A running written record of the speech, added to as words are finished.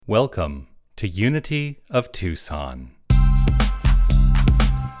Welcome to Unity of Tucson.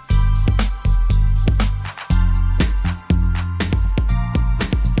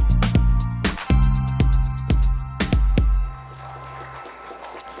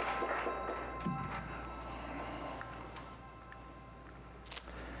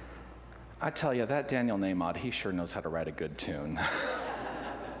 I tell you, that Daniel Nahmod, he sure knows how to write a good tune.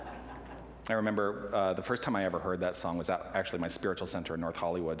 I remember the first time I ever heard that song was at actually my spiritual center in North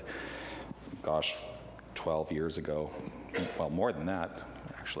Hollywood, 12 years ago. Well, more than that,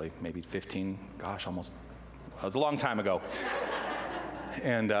 actually, maybe 15, almost. It was a long time ago.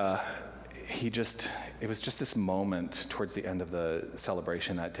 And it was just this moment towards the end of the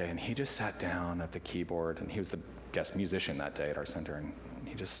celebration that day, and he just sat down at the keyboard, and he was the guest musician that day at our center, and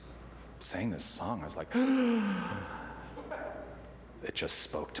he just sang this song. I was like, it just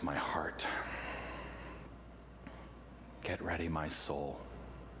spoke to my heart. Get ready, my soul.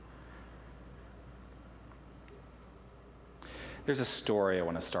 There's a story I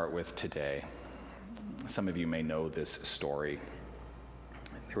want to start with today. Some of you may know this story.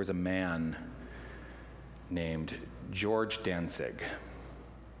 There was a man named George Danzig,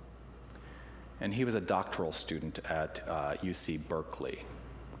 and he was a doctoral student at UC Berkeley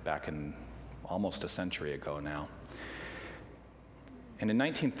back in almost a century ago now. And in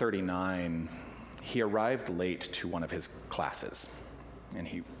 1939, he arrived late to one of his classes. And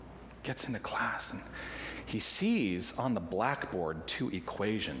he gets into class, and he sees on the blackboard two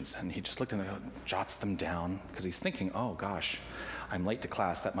equations, and he just looked and jots them down, because he's thinking, oh gosh, I'm late to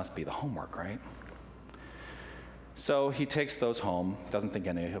class, that must be the homework, right? So he takes those home, doesn't think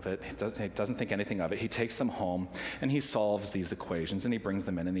anything of it. He takes them home, and he solves these equations, and he brings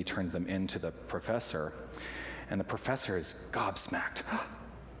them in, and he turns them in to the professor. And the professor is gobsmacked,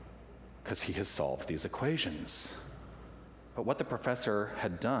 because he has solved these equations. But what the professor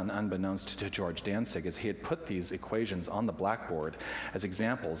had done, unbeknownst to George Danzig, is he had put these equations on the blackboard as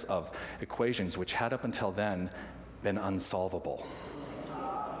examples of equations which had up until then been unsolvable.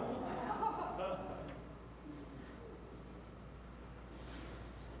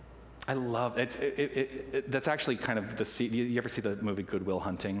 I love it. That's actually kind of the seed. You ever see the movie Good Will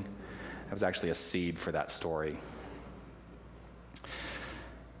Hunting? That was actually a seed for that story.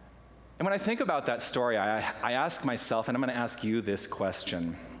 And when I think about that story, I ask myself, and I'm going to ask you this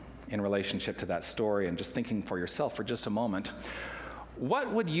question in relationship to that story, and just thinking for yourself for just a moment.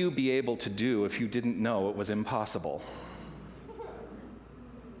 What would you be able to do if you didn't know it was impossible?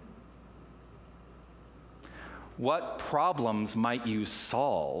 What problems might you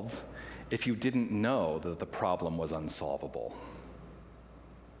solve if you didn't know that the problem was unsolvable?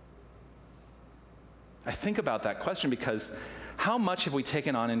 I think about that question because how much have we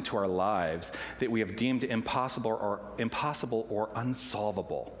taken on into our lives that we have deemed impossible or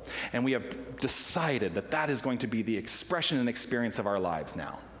unsolvable? And we have decided that that is going to be the expression and experience of our lives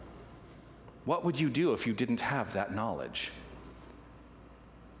now. What would you do if you didn't have that knowledge?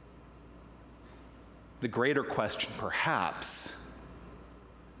 The greater question, perhaps,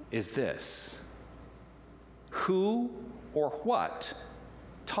 is this: who or what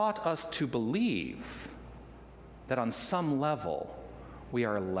taught us to believe that on some level we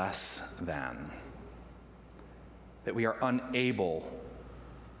are less than, that we are unable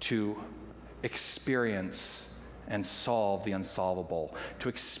to experience and solve the unsolvable, to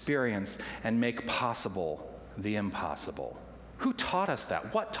experience and make possible the impossible? Who taught us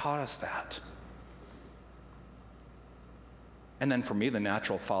that? What taught us that? And then for me, the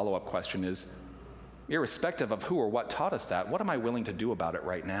natural follow-up question is, irrespective of who or what taught us that, what am I willing to do about it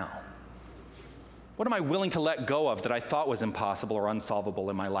right now? What am I willing to let go of that I thought was impossible or unsolvable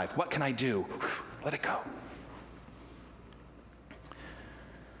in my life? What can I do? Let it go.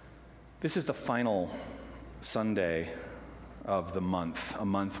 This is the final Sunday of the month, a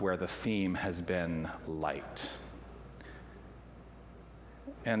month where the theme has been light.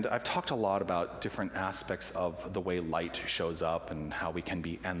 And I've talked a lot about different aspects of the way light shows up and how we can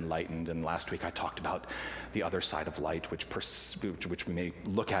be enlightened. And last week I talked about the other side of light, which we may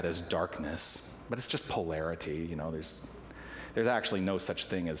look at as darkness, but it's just polarity. You know, there's actually no such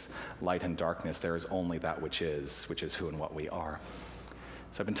thing as light and darkness. There is only that which is who and what we are.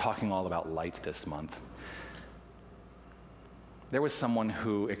 So I've been talking all about light this month. There was someone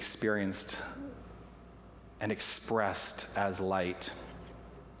who experienced and expressed as light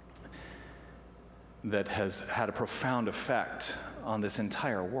that has had a profound effect on this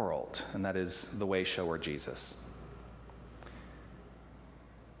entire world, and that is the way shower Jesus.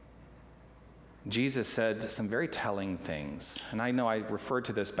 Jesus said some very telling things, and I know I referred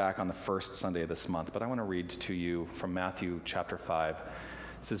to this back on the first Sunday of this month, but I want to read to you from Matthew chapter 5,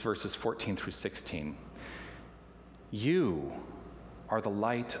 This is verses 14 through 16. You are the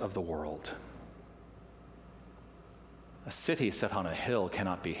light of the world. A city set on a hill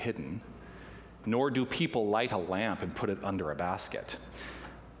cannot be hidden, nor do people light a lamp and put it under a basket,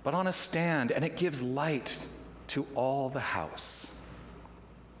 but on a stand, and it gives light to all the house.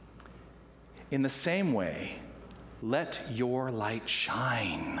 In the same way, let your light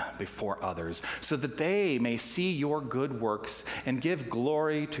shine before others, so that they may see your good works and give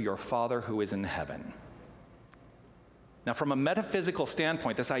glory to your Father who is in heaven. Now, from a metaphysical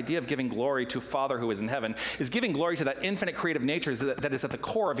standpoint, this idea of giving glory to Father who is in heaven is giving glory to that infinite creative nature that is at the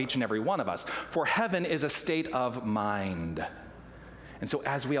core of each and every one of us. For heaven is a state of mind. And so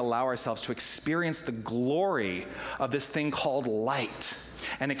as we allow ourselves to experience the glory of this thing called light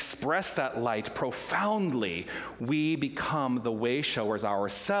and express that light profoundly, we become the way showers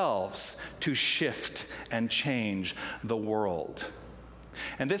ourselves to shift and change the world.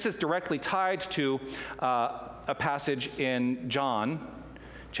 And this is directly tied to a passage in John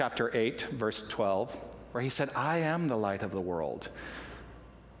chapter 8, verse 12, where he said, I am the light of the world.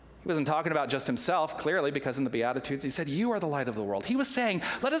 He wasn't talking about just himself, clearly, because in the Beatitudes he said, you are the light of the world. He was saying,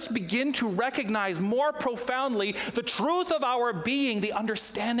 let us begin to recognize more profoundly the truth of our being, the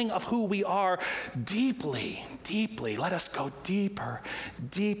understanding of who we are deeply, deeply. Let us go deeper,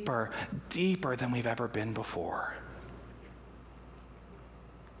 deeper, deeper than we've ever been before.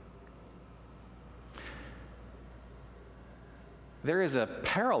 There is a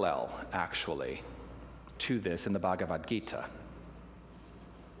parallel, actually, to this in the Bhagavad Gita.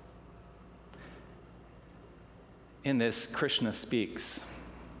 In this, Krishna speaks,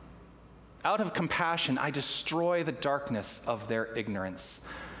 out of compassion, I destroy the darkness of their ignorance.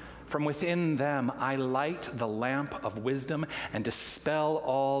 From within them, I light the lamp of wisdom and dispel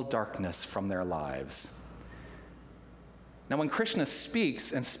all darkness from their lives. Now, when Krishna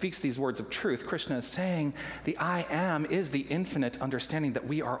speaks these words of truth, Krishna is saying the I am is the infinite understanding that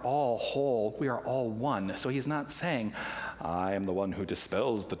we are all whole, we are all one. So he's not saying, I am the one who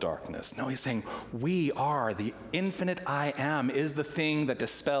dispels the darkness. No, he's saying we are the infinite I am is the thing that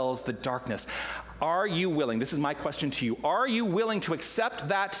dispels the darkness. Are you willing, this is my question to you, are you willing to accept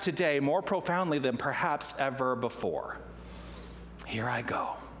that today more profoundly than perhaps ever before? Here I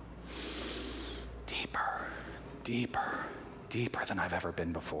go. Deeper, deeper, deeper than I've ever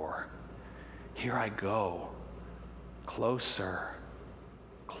been before. Here I go. Closer,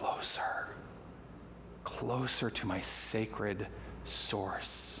 closer, closer to my sacred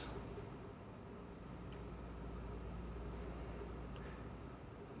source.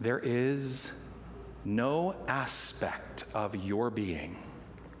 There is no aspect of your being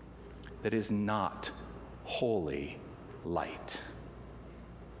that is not holy light.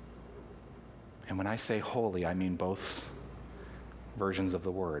 And when I say holy, I mean both versions of the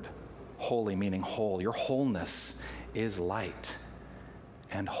word. Holy meaning whole. Your wholeness is light,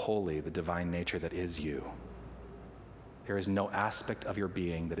 and holy, the divine nature that is you. There is no aspect of your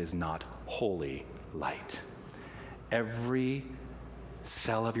being that is not holy light. Every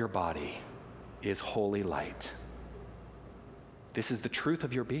cell of your body is holy light. This is the truth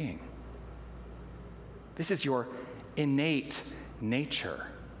of your being. This is your innate nature.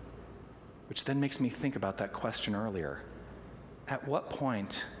 Which then makes me think about that question earlier. At what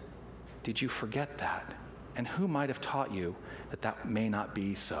point did you forget that? And who might have taught you that that may not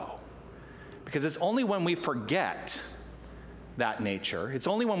be so? Because it's only when we forget that nature,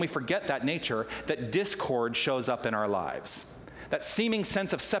 that discord shows up in our lives. That seeming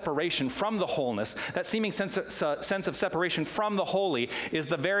sense of separation from the wholeness, that seeming sense of separation from the holy is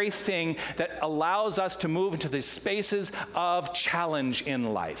the very thing that allows us to move into these spaces of challenge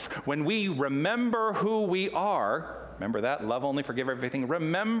in life. When we remember who we are, remember that? Love only, forgive everything.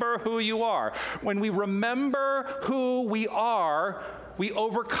 Remember who you are. When we remember who we are, we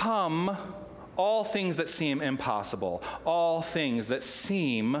overcome all things that seem impossible, all things that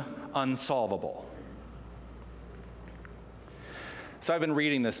seem unsolvable. So I've been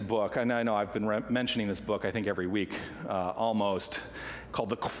reading this book, and I know I've been mentioning this book, I think every week, almost, called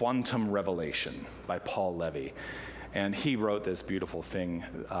The Quantum Revelation by Paul Levy. And he wrote this beautiful thing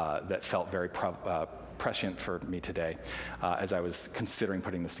that felt very prescient for me today as I was considering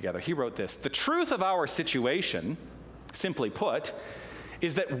putting this together. He wrote this: the truth of our situation, simply put,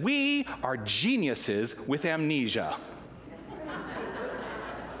 is that we are geniuses with amnesia.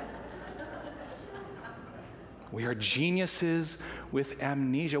 We are geniuses with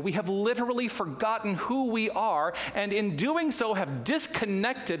amnesia. We have literally forgotten who we are, and in doing so have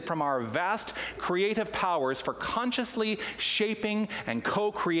disconnected from our vast creative powers for consciously shaping and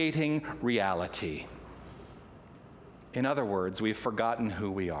co-creating reality. In other words, we've forgotten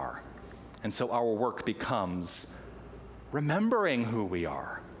who we are. And so our work becomes remembering who we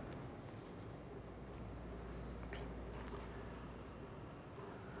are.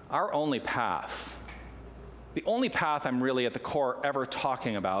 Our only path, the only path I'm really at the core ever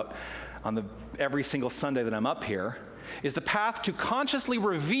talking about on every single Sunday that I'm up here, is the path to consciously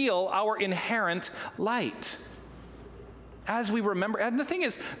reveal our inherent light. As we remember, and the thing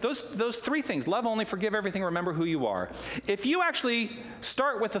is, those three things, love only, forgive everything, remember who you are. If you actually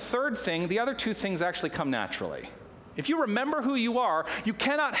start with the third thing, the other two things actually come naturally. If you remember who you are, you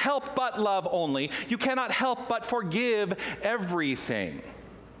cannot help but love only. You cannot help but forgive everything.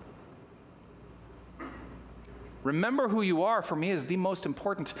 Remember who you are, for me, is the most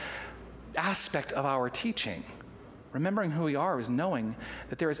important aspect of our teaching. Remembering who we are is knowing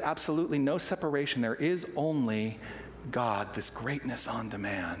that there is absolutely no separation. There is only God, this greatness on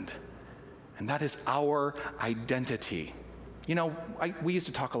demand. And that is our identity. You know, we used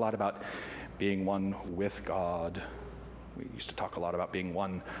to talk a lot about being one with God. We used to talk a lot about being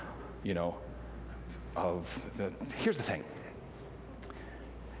one, here's the thing.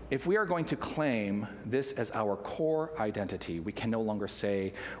 If we are going to claim this as our core identity, we can no longer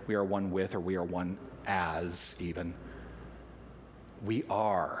say we are one with or we are one as even. We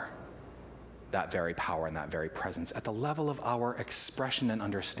are that very power and that very presence at the level of our expression and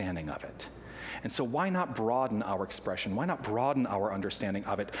understanding of it. And so why not broaden our expression? Why not broaden our understanding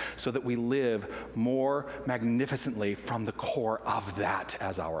of it so that we live more magnificently from the core of that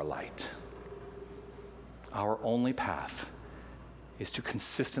as our light? Our only path is to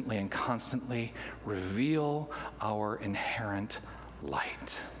consistently and constantly reveal our inherent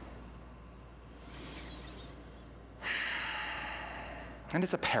light. And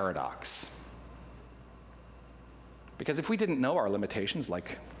it's a paradox. Because if we didn't know our limitations,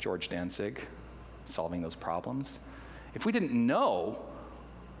 like George Danzig solving those problems, if we didn't know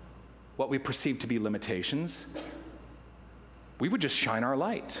what we perceive to be limitations, we would just shine our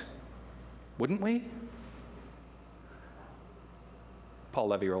light, wouldn't we? Paul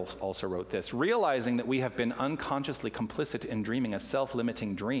Levy also wrote this: realizing that we have been unconsciously complicit in dreaming a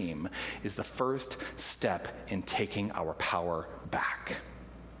self-limiting dream is the first step in taking our power back.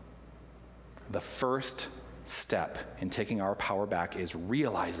 The first step in taking our power back is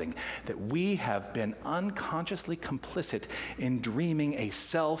realizing that we have been unconsciously complicit in dreaming a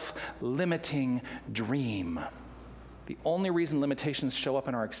self-limiting dream. The only reason limitations show up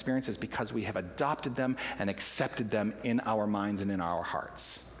in our experience is because we have adopted them and accepted them in our minds and in our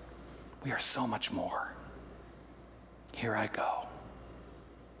hearts. We are so much more. Here I go.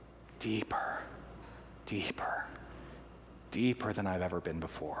 Deeper, deeper, deeper than I've ever been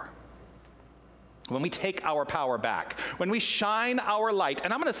before. When we take our power back, when we shine our light,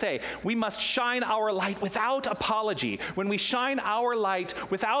 and I'm going to say, we must shine our light without apology. When we shine our light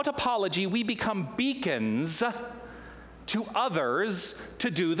without apology, we become beacons to others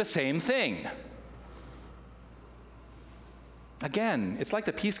to do the same thing. Again, it's like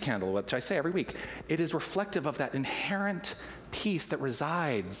the peace candle, which I say every week. It is reflective of that inherent peace that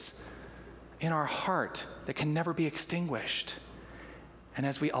resides in our heart that can never be extinguished. And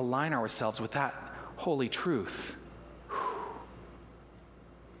as we align ourselves with that holy truth,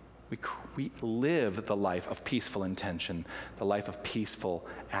 we live the life of peaceful intention, the life of peaceful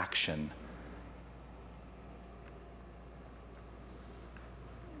action.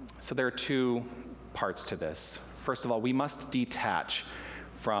 So there are two parts to this. First of all, we must detach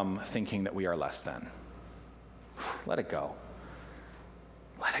from thinking that we are less than. Let it go.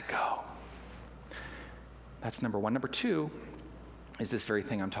 Let it go. That's number one. Number two is this very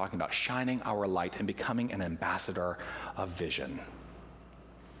thing I'm talking about, shining our light and becoming an ambassador of vision.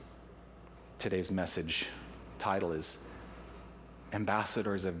 Today's message title is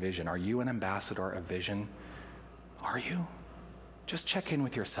Ambassadors of Vision. Are you an ambassador of vision? Are you? Just check in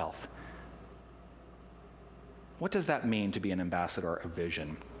with yourself. What does that mean to be an ambassador of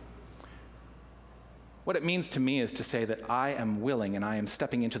vision? What it means to me is to say that I am willing, and I am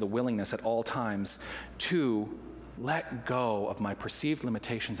stepping into the willingness at all times to let go of my perceived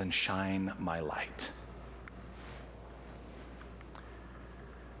limitations and shine my light.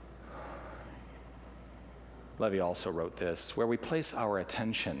 Levy also wrote this: where we place our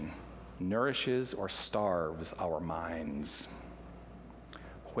attention nourishes or starves our minds.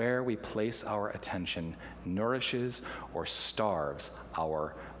 Where we place our attention nourishes or starves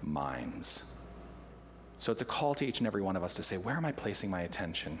our minds. So it's a call to each and every one of us to say, where am I placing my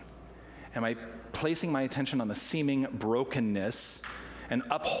attention? Am I placing my attention on the seeming brokenness and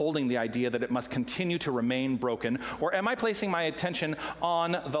upholding the idea that it must continue to remain broken? Or am I placing my attention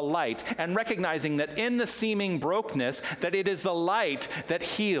on the light and recognizing that in the seeming brokenness, that it is the light that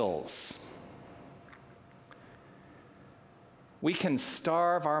heals? We can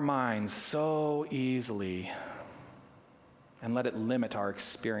starve our minds so easily and let it limit our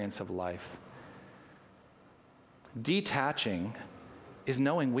experience of life. Detaching is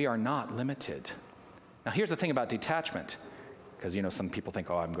knowing we are not limited. Now, here's the thing about detachment, because some people think,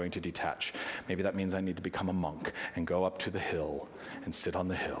 I'm going to detach. Maybe that means I need to become a monk and go up to the hill and sit on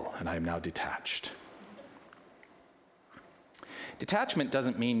the hill, and I am now detached. Detachment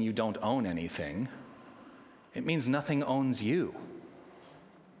doesn't mean you don't own anything. It means nothing owns you.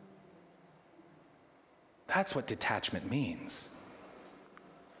 That's what detachment means.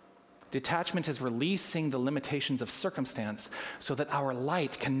 Detachment is releasing the limitations of circumstance so that our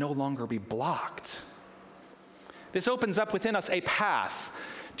light can no longer be blocked. This opens up within us a path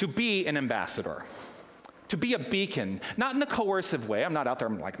to be an ambassador, to be a beacon, not in a coercive way. I'm not out there,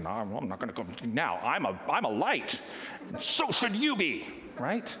 I'm like, no, I'm not going to go now. I'm a light. So should you be,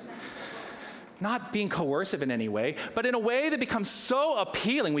 right? Not being coercive in any way, but in a way that becomes so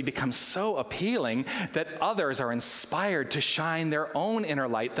appealing, we become so appealing that others are inspired to shine their own inner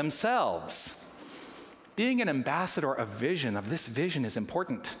light themselves. Being an ambassador of this vision is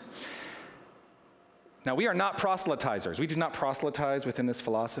important. Now, we are not proselytizers. We do not proselytize within this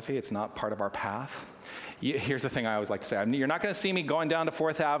philosophy. It's not part of our path. Here's the thing I always like to say. You're not going to see me going down to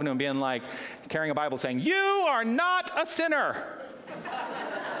 4th Avenue and being like, carrying a Bible saying, "You are not a sinner.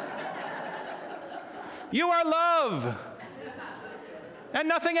 You are love and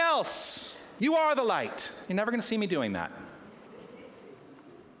nothing else. You are the light." You're never going to see me doing that.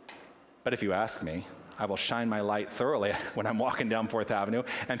 But if you ask me, I will shine my light thoroughly when I'm walking down 4th Avenue,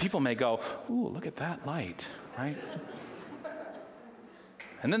 and people may go, "Ooh, look at that light," right?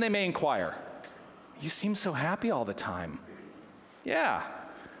 And then they may inquire, "You seem so happy all the time." Yeah,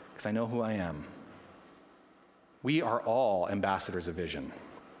 because I know who I am. We are all ambassadors of vision.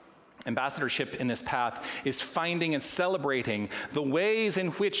 Ambassadorship in this path is finding and celebrating the ways in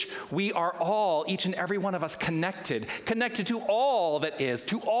which we are all, each and every one of us, connected to all that is,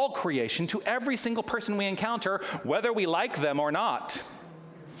 to all creation, to every single person we encounter, whether we like them or not.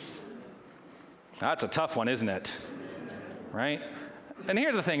 That's a tough one, isn't it? Right? And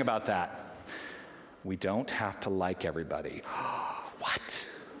here's the thing about that. We don't have to like everybody. What?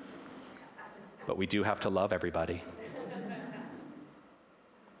 But we do have to love everybody.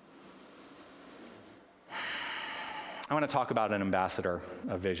 I want to talk about an ambassador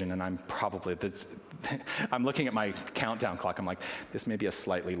of vision, and I'm looking at my countdown clock. I'm like, this may be a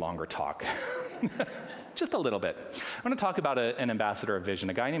slightly longer talk. Just a little bit. I want to talk about an ambassador of vision,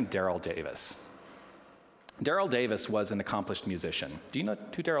 a guy named Daryl Davis. Daryl Davis was an accomplished musician. Do you know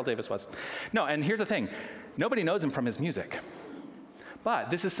who Daryl Davis was? No, and here's the thing. Nobody knows him from his music.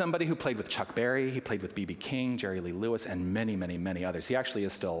 But this is somebody who played with Chuck Berry, he played with B.B. King, Jerry Lee Lewis, and many, many, many others. He actually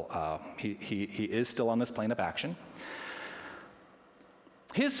is still, he is still on this plane of action.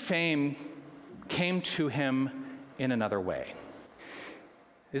 His fame came to him in another way.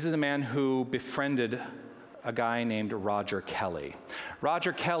 This is a man who befriended a guy named Roger Kelly.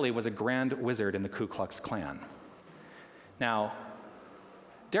 Roger Kelly was a grand wizard in the Ku Klux Klan. Now,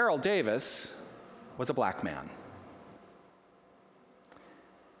 Daryl Davis was a black man.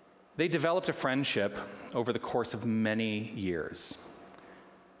 They developed a friendship over the course of many years.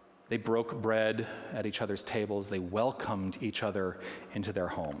 They broke bread at each other's tables. They welcomed each other into their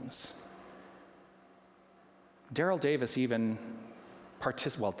homes. Daryl Davis even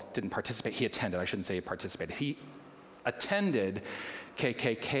didn't participate. He attended. I shouldn't say he participated. He attended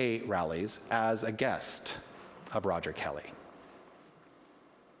KKK rallies as a guest of Roger Kelly.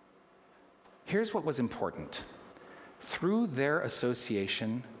 Here's what was important. Through their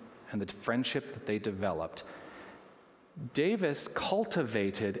association and the friendship that they developed, Davis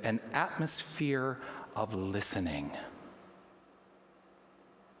cultivated an atmosphere of listening.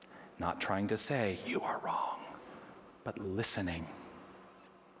 Not trying to say, "You are wrong," but listening.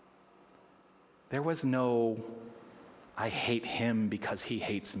 There was no, "I hate him because he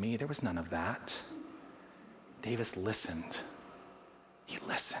hates me." There was none of that. Davis listened. He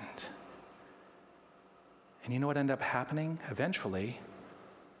listened. And you know what ended up happening? Eventually,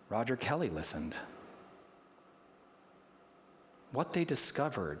 Roger Kelly listened. What they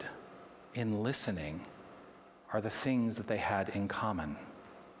discovered in listening are the things that they had in common.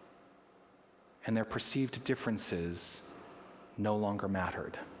 And their perceived differences no longer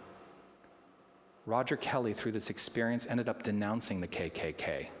mattered. Roger Kelly, through this experience, ended up denouncing the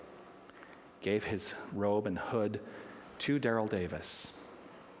KKK, gave his robe and hood to Daryl Davis,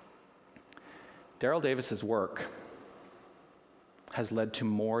 Daryl Davis's work has led to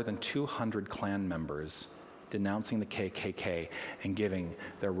more than 200 Klan members denouncing the KKK and giving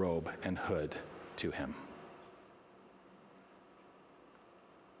their robe and hood to him.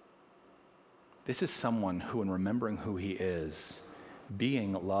 This is someone who, in remembering who he is,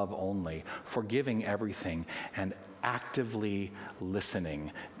 being love only, forgiving everything, and actively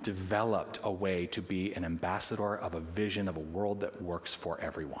listening, developed a way to be an ambassador of a vision of a world that works for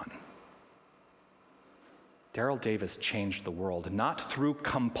everyone. Daryl Davis changed the world, not through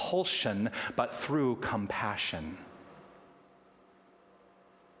compulsion, but through compassion.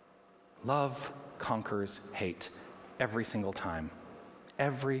 Love conquers hate every single time.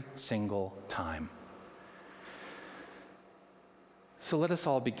 Every single time. So let us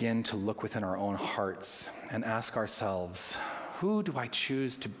all begin to look within our own hearts and ask ourselves, who do I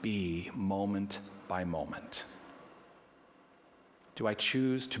choose to be moment by moment? Do I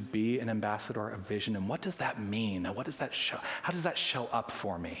choose to be an ambassador of vision? And what does that mean? What does that show? How does that show up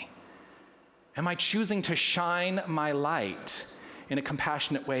for me? Am I choosing to shine my light in a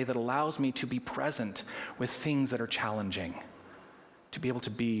compassionate way that allows me to be present with things that are challenging? To be able to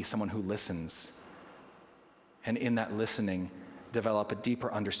be someone who listens, and in that listening, develop a deeper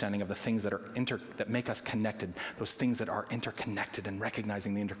understanding of the things that are that make us connected, those things that are interconnected, and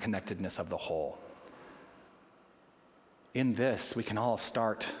recognizing the interconnectedness of the whole. In this, we can all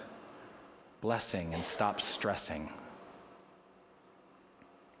start blessing and stop stressing.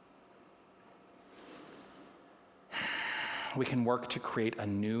 We can work to create a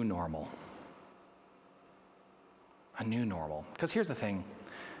new normal. A new normal. Because here's the thing,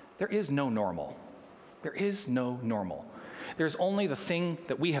 there is no normal. There is no normal. There's only the thing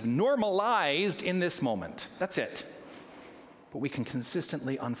that we have normalized in this moment. That's it. But we can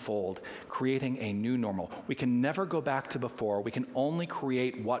consistently unfold, creating a new normal. We can never go back to before. We can only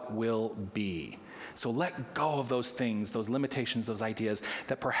create what will be. So let go of those things, those limitations, those ideas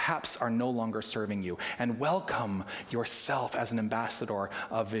that perhaps are no longer serving you, and welcome yourself as an ambassador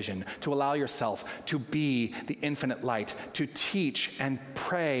of vision, to allow yourself to be the infinite light, to teach and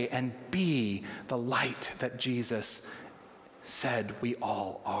pray and be the light that Jesus said we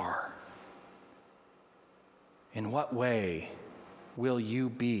all are. In what way will you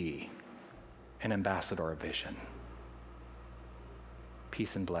be an ambassador of vision?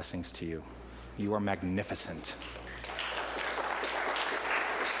 Peace and blessings to you. You are magnificent.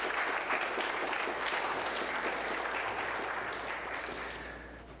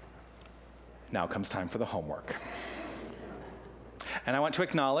 Now comes time for the homework. And I want to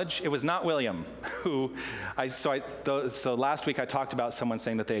acknowledge, it was not William who, so last week I talked about someone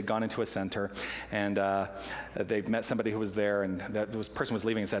saying that they had gone into a center and they met somebody who was there, and that this person was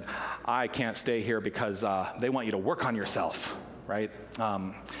leaving and said, I can't stay here because they want you to work on yourself, right?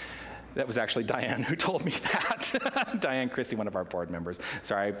 That was actually Diane who told me that. Diane Christie, one of our board members.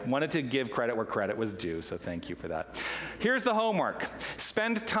 Sorry, I wanted to give credit where credit was due, so thank you for that. Here's the homework.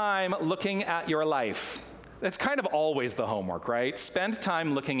 Spend time looking at your life. That's kind of always the homework, right? Spend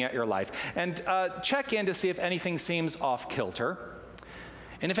time looking at your life and check in to see if anything seems off kilter.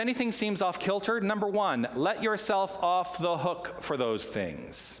 And if anything seems off kilter, number one, let yourself off the hook for those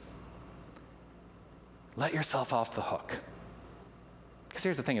things. Let yourself off the hook. Because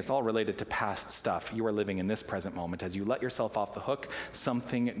here's the thing, it's all related to past stuff. You are living in this present moment. As you let yourself off the hook,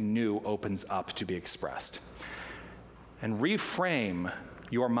 something new opens up to be expressed. And reframe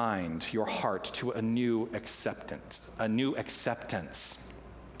your mind, your heart, to a new acceptance. And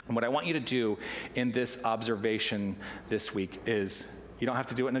what I want you to do in this observation this week is, you don't have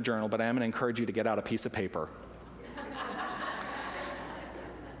to do it in a journal, but I am going to encourage you to get out a piece of paper.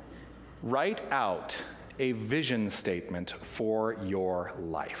 Write out a vision statement for your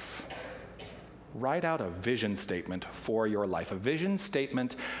life. Write out a vision statement for your life. A vision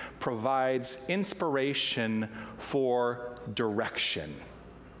statement provides inspiration for direction.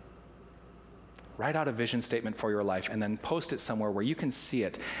 Write out a vision statement for your life and then post it somewhere where you can see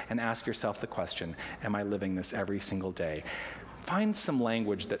it and ask yourself the question, am I living this every single day? Find some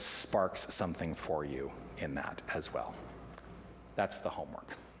language that sparks something for you in that as well. That's the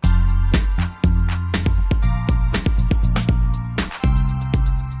homework.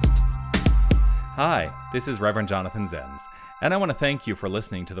 Hi, this is Reverend Jonathan Zenz, and I want to thank you for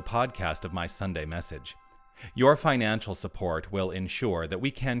listening to the podcast of my Sunday message. Your financial support will ensure that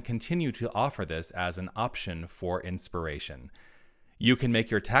we can continue to offer this as an option for inspiration. You can make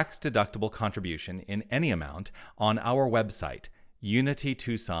your tax-deductible contribution in any amount on our website,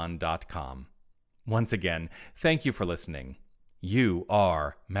 unitytucson.com. Once again, thank you for listening. You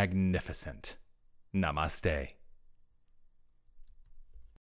are magnificent. Namaste.